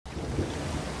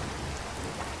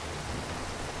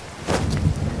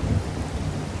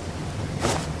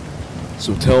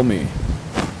So tell me,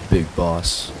 Big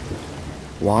Boss,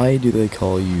 why do they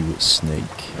call you Snake?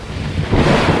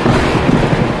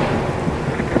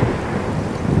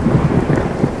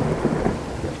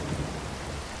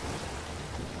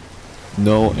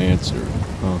 No answer,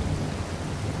 huh?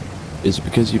 Is it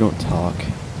because you don't talk?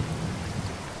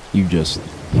 You just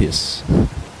hiss.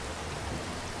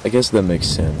 I guess that makes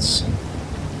sense.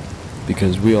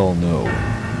 Because we all know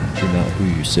you're not who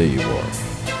you say you are.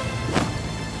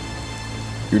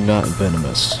 You're not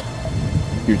venomous.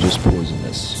 You're just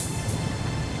poisonous.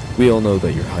 We all know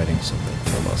that you're hiding something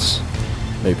from us.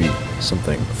 Maybe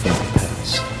something from the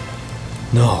past.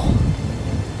 No.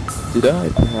 Did I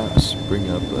perhaps bring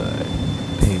up a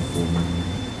painful memory?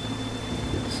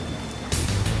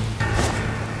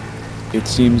 It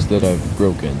seems that I've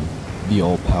broken the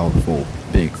all-powerful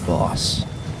Big Boss.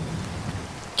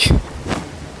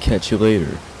 Catch you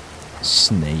later,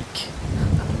 Snake.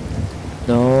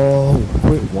 No,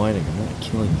 quit whining, I'm not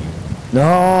killing you.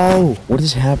 No! What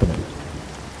is happening?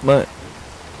 My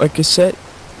cassette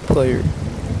player.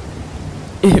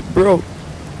 It broke.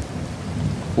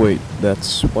 Wait,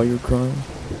 that's why you're crying?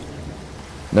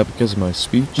 Not because of my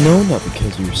speech? No, not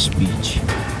because of your speech.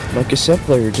 My cassette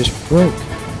player just broke.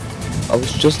 I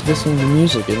was just listening to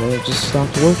music and then it just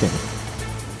stopped working.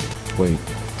 Wait,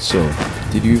 so,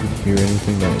 did you even hear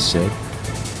anything that I said?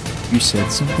 You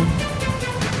said something?